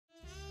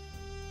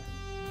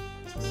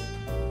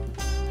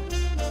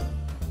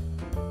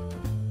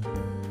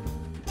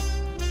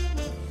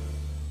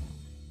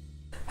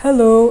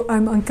Hello,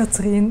 I'm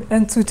Anne-Catherine,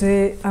 and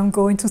today I'm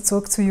going to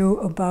talk to you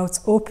about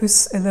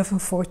Opus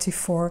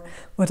 1144,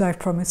 what I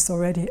promised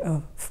already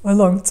a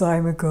long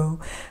time ago.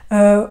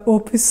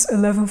 Opus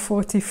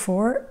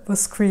 1144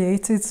 was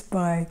created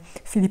by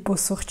Filippo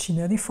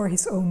Sorcinelli for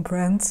his own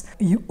brand,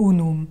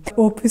 UNUM.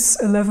 Opus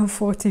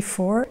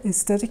 1144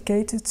 is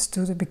dedicated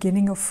to the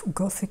beginning of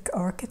Gothic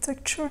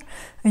architecture,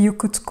 and you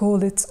could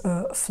call it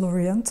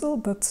Floriental,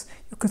 but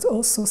you could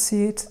also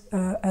see it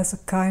as a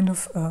kind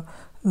of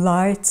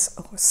light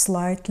or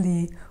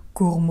slightly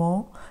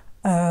gourmand.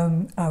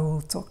 I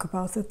will talk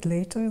about it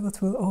later, that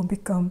will all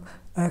become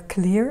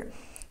clear.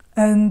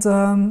 And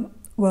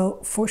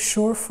well, for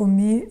sure, for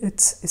me,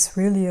 it's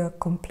really a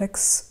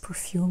complex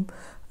perfume,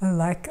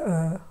 like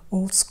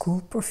old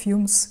school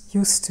perfumes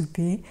used to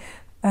be.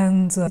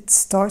 And it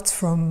starts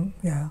from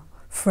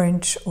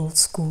French old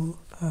school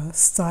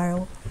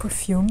style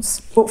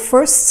perfumes. But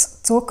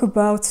first, talk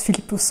about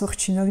Filippo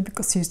Sorcinelli,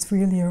 because he's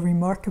really a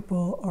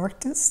remarkable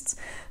artist.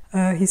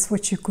 He's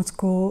what you could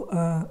call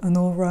an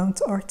all-round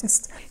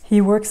artist.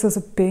 He works as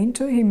a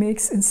painter, he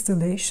makes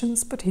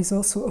installations, but he's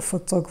also a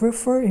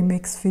photographer. He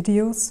makes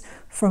videos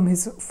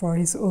for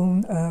his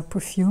own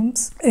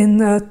perfumes. In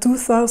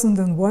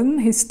 2001,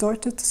 he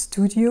started a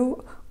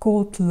studio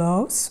called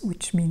Laus,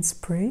 which means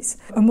praise.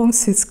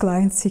 Amongst his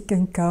clients, he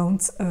can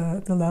count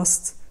the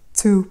last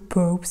two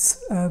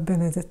popes,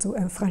 Benedetto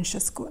and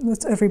Francesco.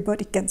 Not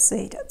everybody can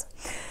say that.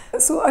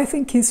 So I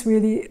think he's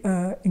really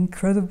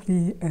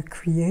incredibly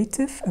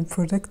creative and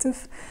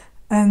productive,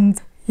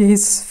 and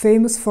he's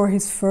famous for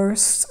his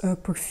first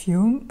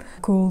perfume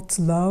called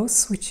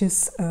Laus, which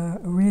is a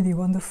really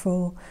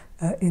wonderful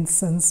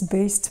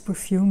incense-based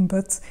perfume,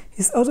 but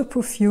his other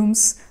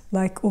perfumes,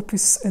 like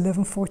Opus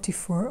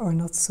 1144, are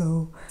not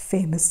so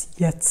famous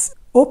yet.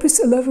 Opus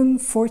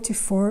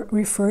 1144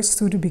 refers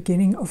to the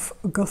beginning of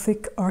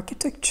Gothic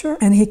architecture,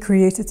 and he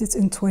created it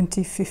in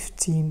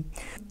 2015.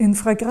 In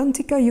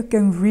Fragrantica you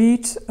can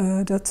read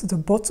that the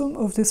bottom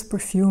of this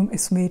perfume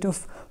is made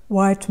of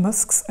white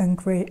musks and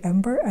grey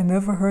amber. I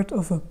never heard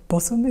of a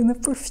bottom in a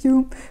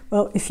perfume.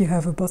 Well, if you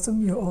have a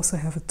bottom, you also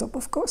have a top,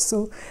 of course,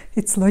 so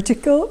it's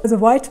logical. The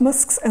white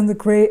musks and the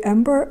grey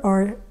amber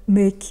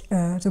make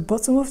the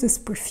bottom of this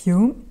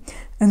perfume,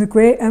 and the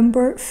grey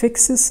amber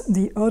fixes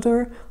the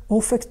other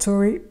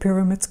olfactory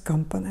pyramid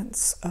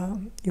components.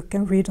 You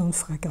can read on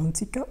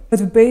Fragrantica.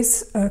 The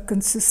base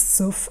consists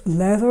of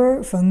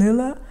leather,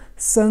 vanilla,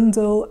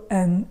 sandal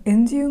and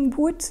Indian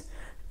wood,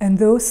 and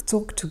those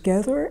talk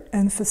together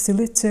and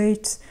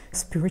facilitate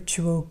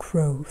spiritual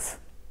growth.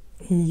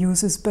 He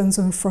uses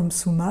benzoin from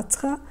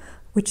Sumatra,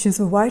 which is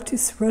a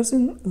whitish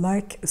resin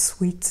like a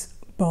sweet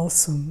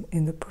balsam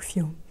in the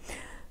perfume.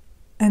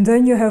 And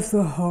then you have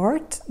the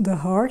heart. The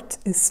heart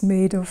is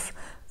made of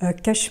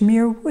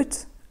cashmere wood,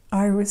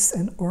 iris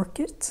and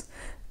orchid,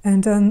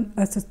 and then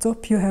at the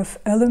top you have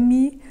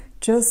elemi,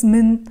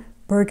 jasmine,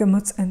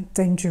 bergamot and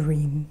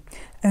tangerine.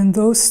 And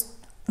those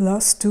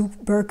last two,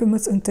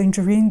 bergamot and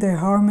tangerine, they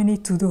harmony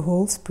to the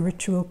whole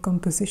spiritual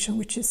composition,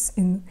 which is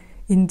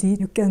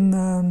indeed, you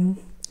can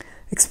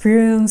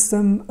experience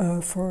them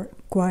for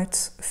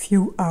quite a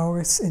few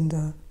hours in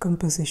the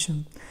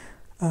composition.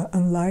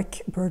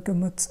 Unlike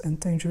bergamot and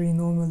tangerine,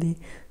 normally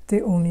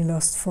they only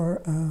last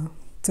for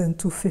 10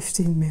 to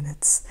 15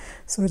 minutes.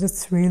 So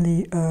that's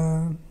really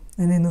an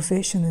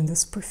innovation in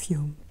this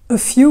perfume. A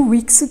few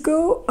weeks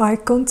ago, I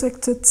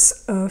contacted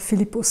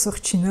Filippo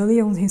Sorcinelli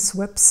on his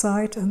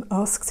website and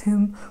asked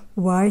him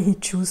why he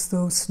chose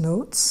those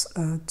notes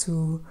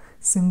to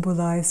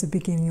symbolize the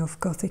beginning of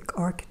Gothic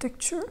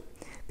architecture,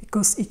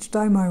 because each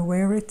time I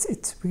wear it,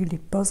 it really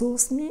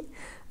puzzles me.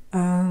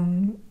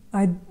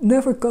 I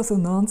never got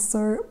an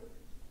answer,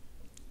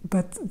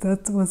 but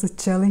that was a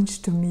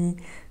challenge to me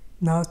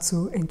now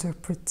to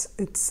interpret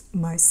it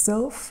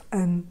myself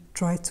and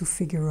try to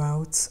figure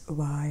out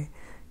why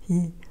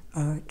he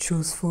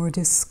chose for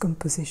this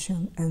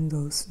composition and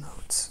those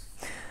notes.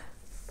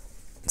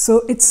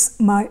 So it's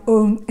my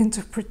own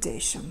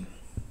interpretation.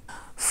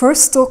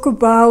 First, talk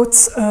about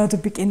the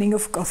beginning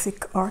of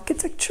Gothic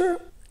architecture.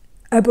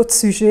 Abbot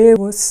Suger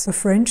was a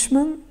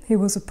Frenchman. He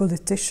was a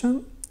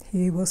politician.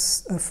 He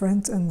was a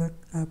friend and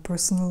a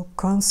personal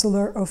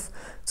counselor of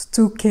the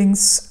two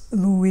kings,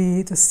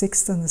 Louis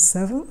VI and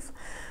VII.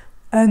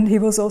 And he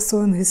was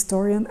also an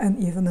historian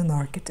and even an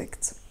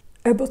architect.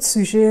 Abbot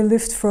Suger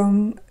lived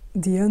from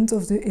the end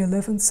of the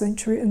 11th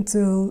century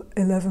until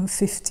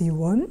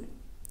 1151.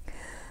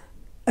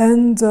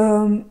 And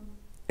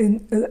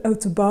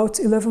at about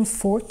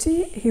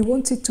 1140, he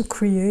wanted to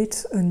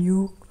create a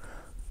new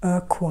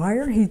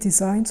choir. He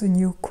designed a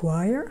new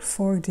choir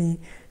for the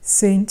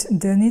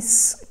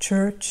Saint-Denis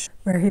church,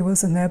 where he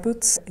was an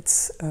abbot.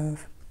 It's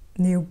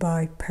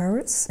nearby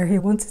Paris, where he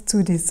wanted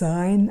to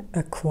design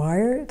a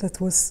choir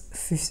that was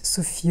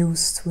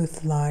suffused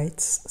with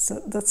lights.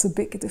 So that's a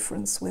big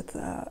difference with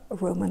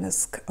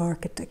Romanesque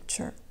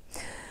architecture.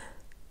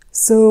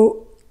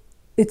 So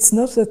it's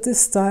not that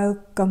this style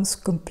comes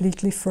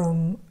completely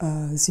from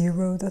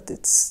zero, that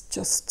it's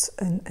just,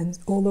 and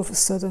all of a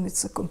sudden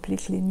it's a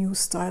completely new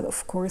style.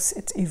 Of course,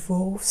 it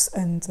evolves,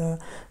 and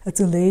at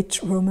the late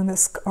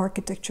Romanesque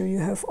architecture, you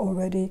have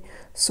already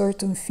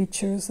certain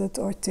features that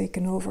are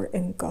taken over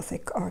in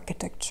Gothic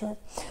architecture.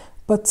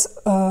 But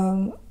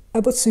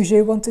Abbot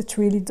Suger wanted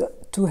really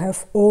to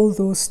have all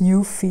those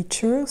new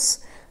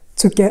features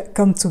to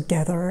come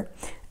together,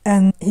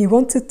 and he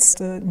wanted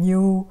the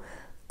new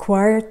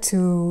choir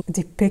to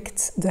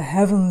depict the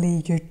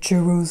heavenly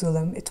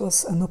Jerusalem. It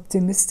was an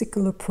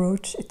optimistical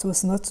approach. It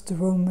was not the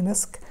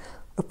Romanesque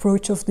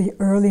approach of the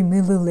early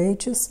Middle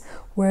Ages,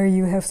 where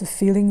you have the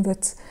feeling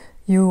that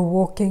you're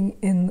walking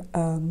in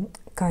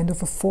kind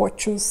of a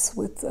fortress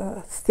with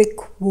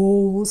thick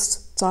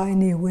walls,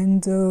 tiny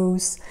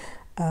windows.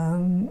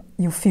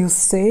 You feel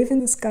safe in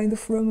this kind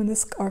of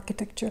Romanesque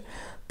architecture,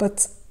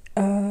 but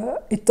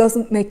it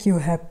doesn't make you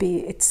happy.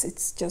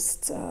 It's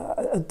just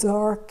a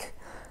dark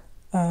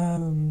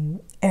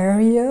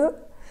area,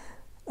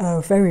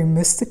 very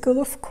mystical,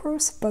 of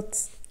course,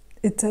 but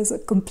it has a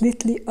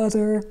completely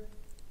other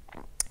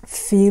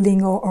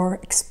feeling or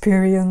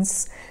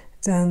experience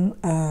than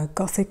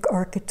Gothic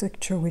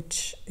architecture,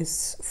 which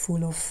is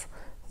full of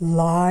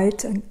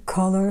light and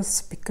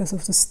colors because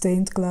of the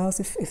stained glass.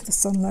 If the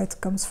sunlight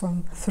comes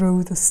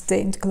through the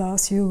stained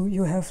glass,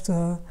 you have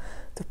the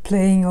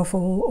playing of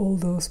all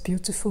those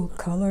beautiful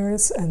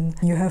colors, and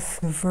you have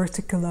the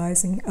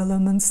verticalizing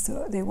elements.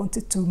 They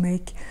wanted to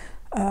make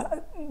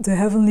the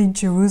heavenly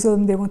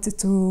Jerusalem. They wanted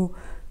to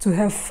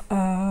have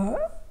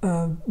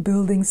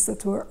buildings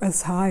that were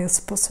as high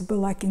as possible,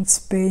 like in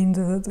Spain,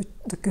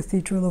 the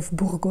Cathedral of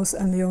Burgos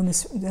and Leon,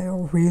 they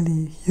are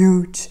really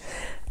huge.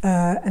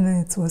 And then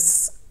it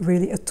was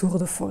really a tour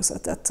de force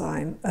at that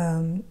time,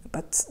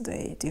 but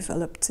they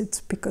developed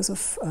it because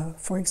of,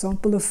 for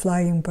example, the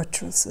flying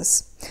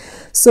buttresses.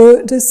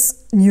 So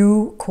this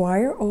new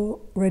choir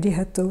already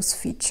had those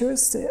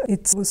features.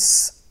 It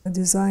was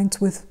designed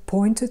with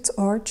pointed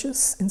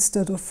arches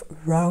instead of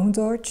round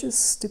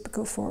arches,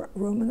 typical for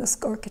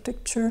Romanesque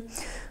architecture.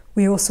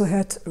 We also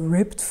had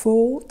ribbed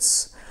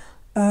folds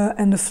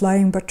and the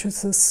flying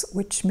buttresses,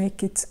 which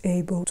make it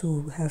able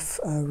to have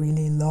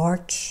really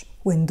large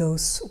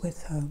windows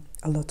with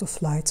a lot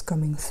of light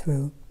coming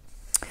through.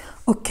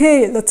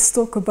 Okay, let's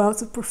talk about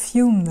the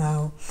perfume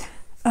now.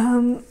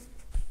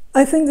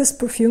 I think this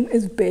perfume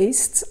is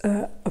based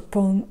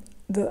upon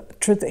the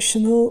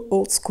traditional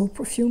old school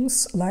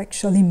perfumes like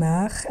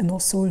Shalimar and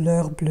also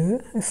Heure Bleu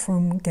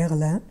from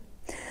Guerlain.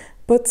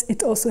 But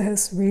it also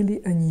has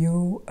really a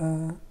new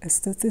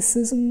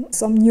aestheticism,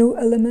 some new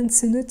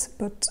elements in it,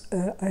 but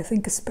I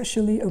think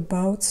especially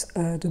about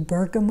the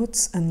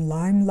bergamot and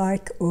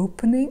lime-like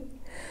opening.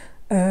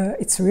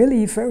 It's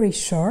really very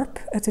sharp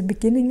at the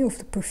beginning of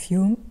the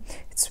perfume.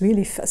 It's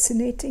really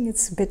fascinating.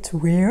 It's a bit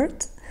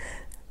weird,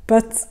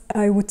 but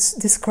I would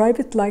describe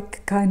it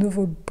like kind of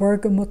a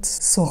bergamot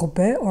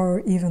sorbet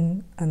or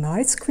even an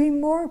ice cream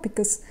more,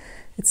 because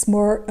it's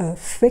more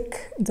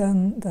thick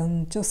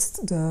than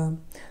just the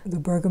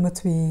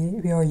bergamot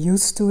we are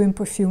used to in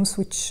perfumes,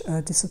 which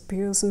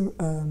disappears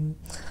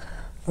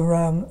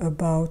around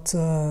about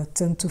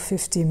 10 to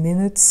 15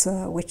 minutes,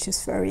 which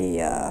is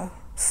very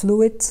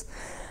fluid.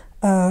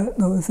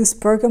 No, this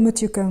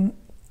bergamot you can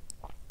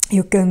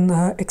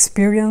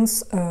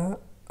experience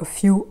a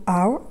few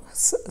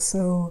hours,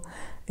 so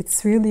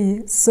it's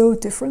really so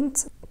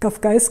different.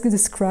 Kafkaesque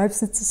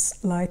describes it as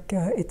like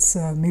it's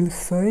a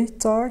millefeuille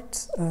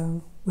tart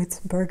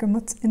with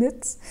bergamot in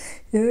it.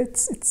 Yeah,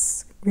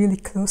 it's really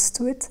close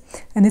to it,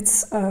 and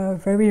it's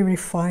very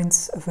refined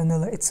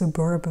vanilla. It's a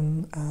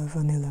bourbon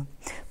vanilla,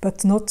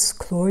 but not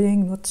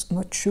cloying,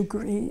 not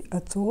sugary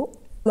at all.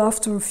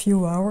 After a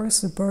few hours,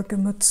 the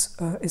bergamot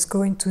is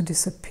going to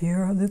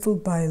disappear little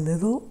by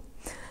little,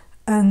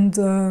 and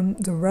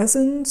the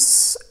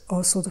resins,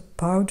 also the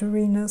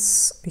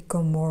powderiness,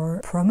 become more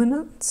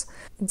prominent.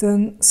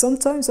 Then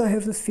sometimes I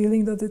have the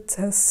feeling that it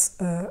has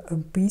a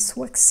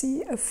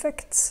beeswaxy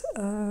effect,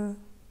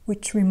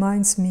 which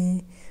reminds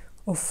me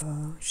of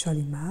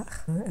Shalimar,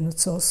 and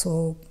it's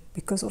also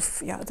because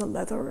of the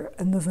leather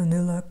and the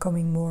vanilla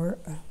coming more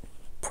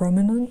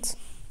prominent.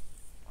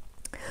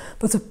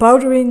 But the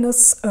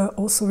powderiness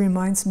also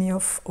reminds me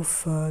of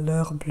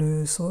Heure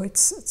Bleu, so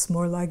it's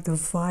more like the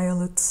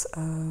violet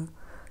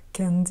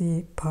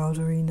candy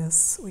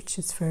powderiness, which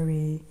is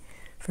very,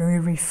 very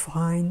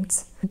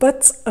refined.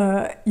 But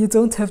you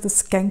don't have the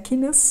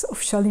skankiness of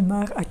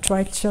Shalimar. I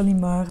tried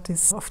Shalimar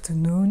this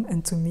afternoon,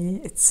 and to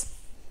me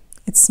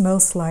it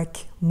smells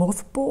like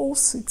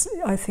mothballs.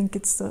 I think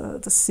it's the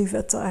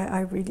civet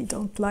I really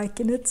don't like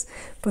in it.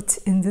 But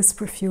in this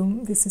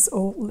perfume, this is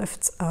all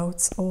left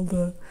out. All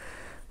the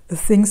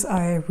things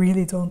I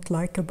really don't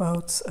like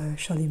about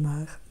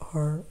Shalimar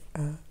are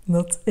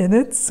not in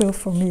it. So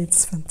for me,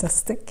 it's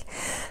fantastic.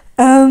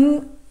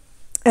 And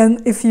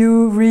if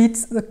you read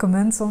the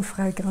comments on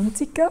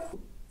Fragrantica,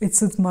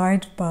 it's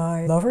admired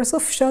by lovers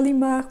of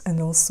Shalimar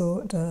and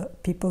also the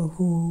people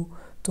who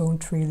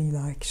don't really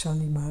like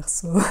Shalimar.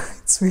 So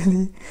it's it's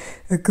really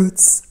a good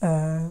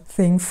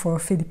thing for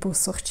Filippo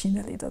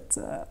Sorcinelli that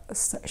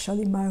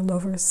Shalimar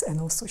lovers and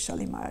also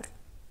Shalimar,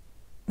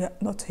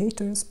 not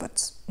haters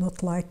but not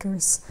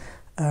likers,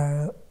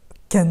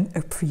 can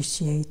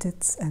appreciate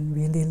it and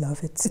really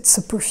love it. It's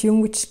a perfume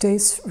which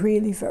stays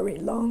really very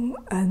long,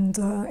 and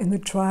in the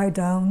dry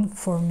down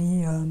for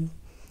me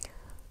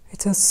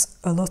it has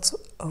a lot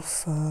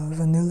of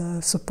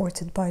vanilla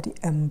supported by the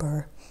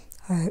amber.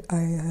 I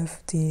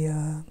have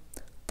the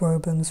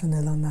bourbon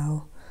vanilla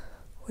now,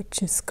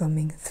 which is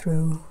coming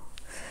through.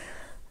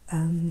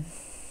 And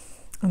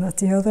at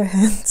the other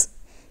hand,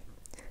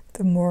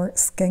 the more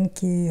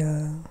skanky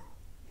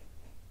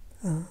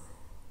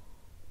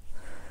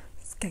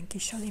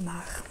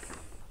Shalimar.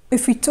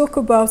 If we talk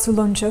about the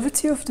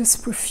longevity of this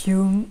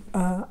perfume,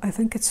 I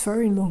think it's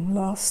very long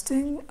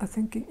lasting. I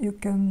think you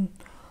can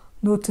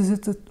notice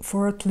it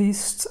for at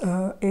least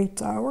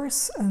 8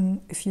 hours,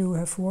 and if you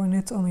have worn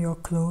it on your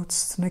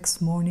clothes, the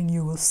next morning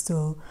you will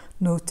still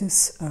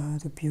notice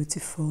the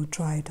beautiful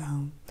dry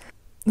down.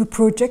 The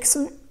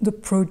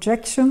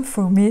projection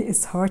for me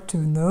is hard to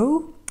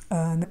know.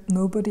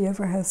 Nobody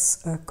ever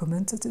has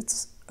commented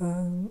it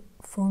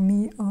for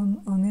me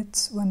on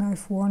it when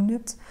I've worn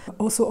it.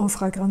 Also on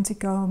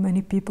Fragrantica,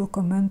 many people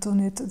comment on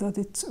it that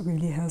it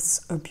really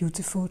has a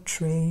beautiful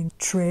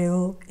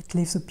trail. It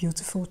leaves a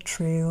beautiful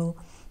trail.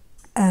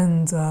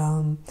 And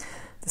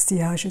the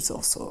sillage is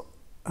also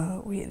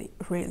really,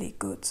 really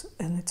good,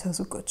 and it has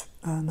a good,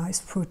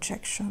 nice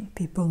projection.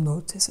 People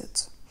notice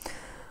it.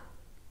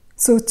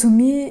 So to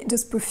me,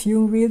 this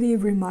perfume really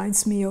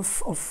reminds me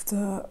of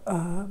the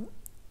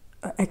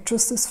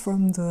actresses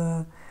from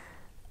the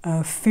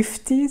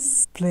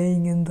 50s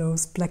playing in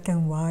those black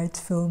and white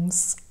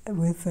films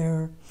with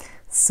their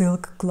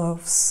silk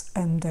gloves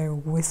and their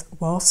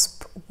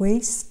wasp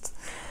waist.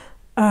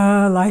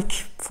 Like,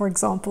 for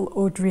example,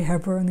 Audrey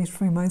Hepburn.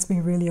 It reminds me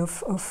really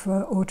of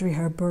Audrey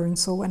Hepburn.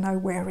 So when I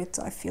wear it,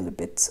 I feel a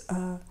bit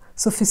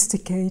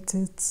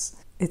sophisticated.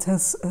 It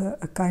has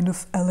a kind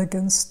of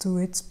elegance to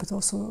it, but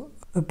also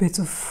a bit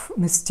of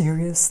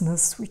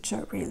mysteriousness, which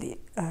I really,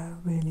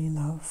 really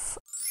love.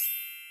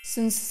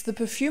 Since the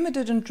perfumer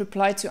didn't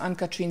reply to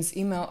Anne-Catherine's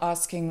email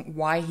asking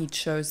why he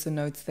chose the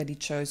notes that he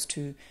chose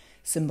to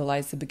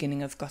symbolize the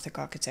beginning of Gothic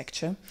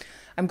architecture,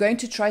 I'm going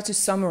to try to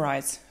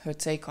summarize her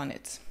take on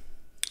it.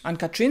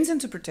 Anne-Catherine's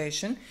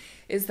interpretation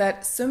is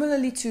that,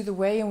 similarly to the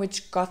way in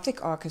which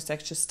Gothic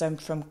architecture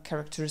stemmed from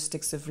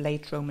characteristics of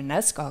late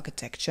Romanesque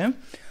architecture,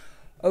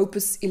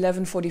 Opus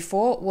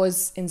 1144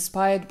 was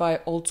inspired by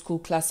old-school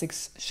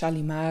classics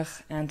Shalimar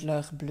and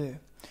Heure Bleu.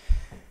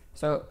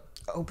 So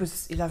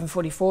Opus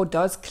 1144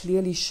 does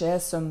clearly share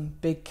some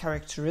big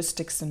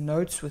characteristics and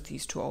notes with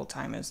these two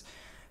old-timers,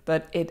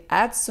 but it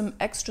adds some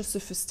extra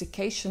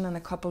sophistication and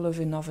a couple of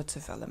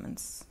innovative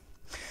elements.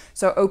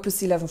 So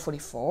Opus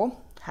 1144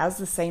 has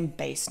the same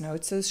base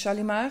notes as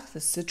Shalimar, the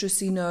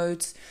citrusy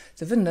notes,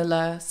 the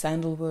vanilla,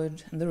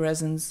 sandalwood, and the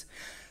resins.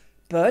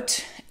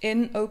 But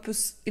in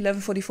Opus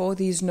 1144,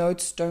 these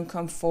notes don't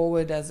come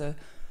forward as a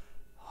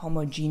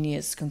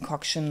homogeneous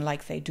concoction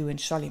like they do in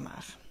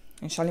Shalimar.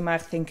 In Shalimar,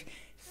 think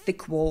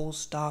thick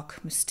walls, dark,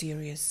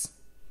 mysterious,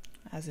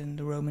 as in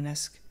the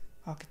Romanesque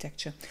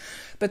architecture.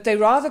 But they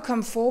rather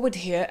come forward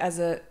here as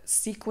a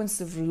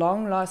sequence of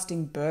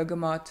long-lasting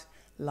bergamot,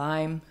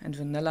 lime and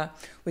vanilla,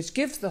 which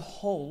gives the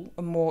whole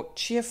a more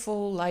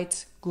cheerful,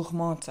 light,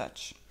 gourmand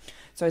touch.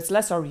 So it's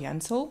less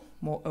oriental,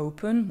 more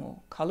open,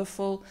 more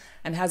colorful,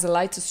 and has a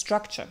lighter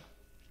structure.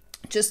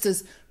 Just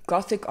as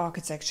Gothic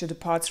architecture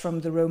departs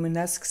from the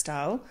Romanesque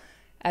style,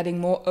 adding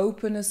more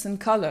openness and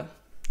color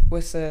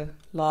with the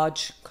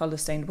large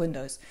color-stained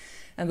windows.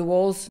 And the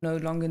walls no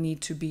longer need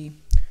to be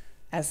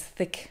as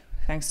thick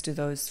thanks to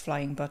those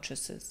flying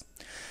buttresses.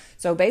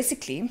 So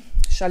basically,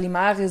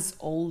 Shalimar is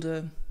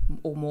older,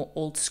 or more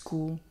old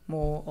school,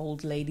 more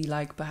old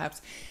ladylike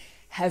perhaps,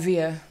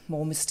 heavier,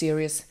 more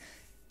mysterious,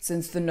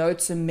 since the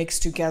notes are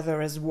mixed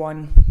together as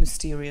one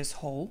mysterious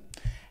whole.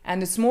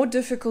 And it's more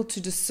difficult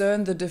to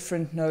discern the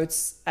different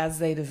notes as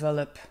they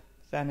develop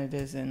than it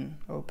is in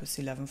Opus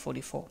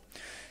 1144.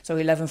 So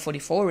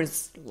 1144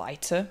 is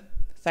lighter,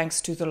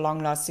 thanks to the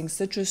long-lasting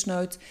citrus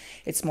notes.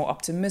 It's more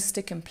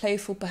optimistic and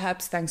playful,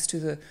 perhaps, thanks to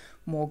the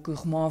more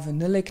gourmand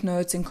vanillic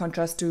notes, in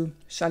contrast to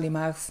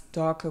Shalimar's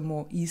darker,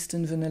 more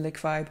Eastern vanillic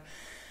vibe.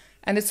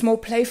 And it's more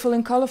playful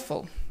and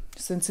colorful,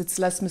 since it's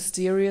less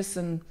mysterious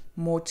and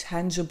more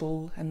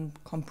tangible and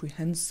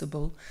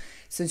comprehensible,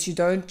 since you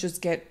don't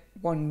just get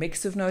one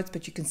mix of notes,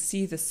 but you can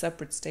see the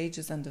separate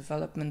stages and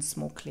developments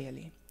more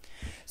clearly.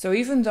 So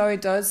even though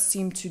it does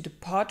seem to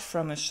depart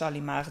from a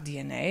Shalimar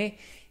DNA,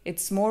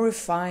 it's more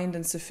refined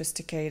and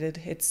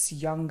sophisticated, it's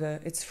younger,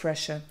 it's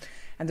fresher,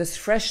 and this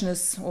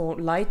freshness or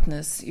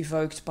lightness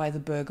evoked by the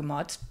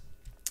bergamot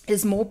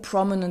is more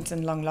prominent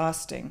and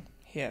long-lasting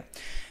here,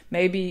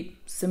 maybe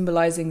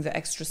symbolizing the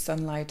extra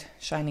sunlight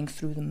shining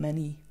through the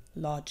many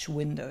large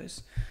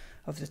windows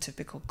of the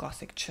typical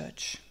Gothic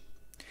church.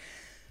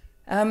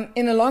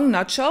 In a long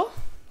nutshell,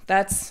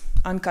 that's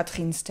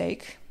Anne-Catherine's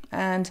take,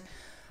 and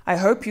I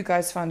hope you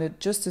guys found it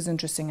just as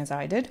interesting as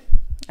I did.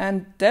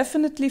 And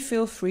definitely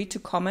feel free to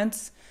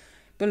comment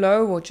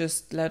below or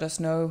just let us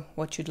know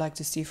what you'd like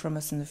to see from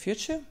us in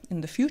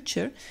the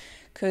future,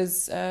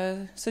 because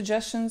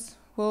suggestions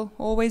will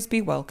always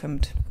be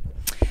welcomed.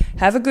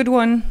 Have a good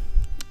one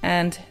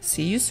and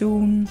see you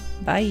soon.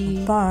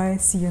 Bye. Bye,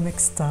 see you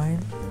next time.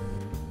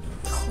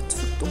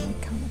 Godverdomme,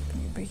 ik kan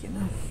opnieuw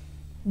beginnen.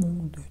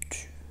 Moedert.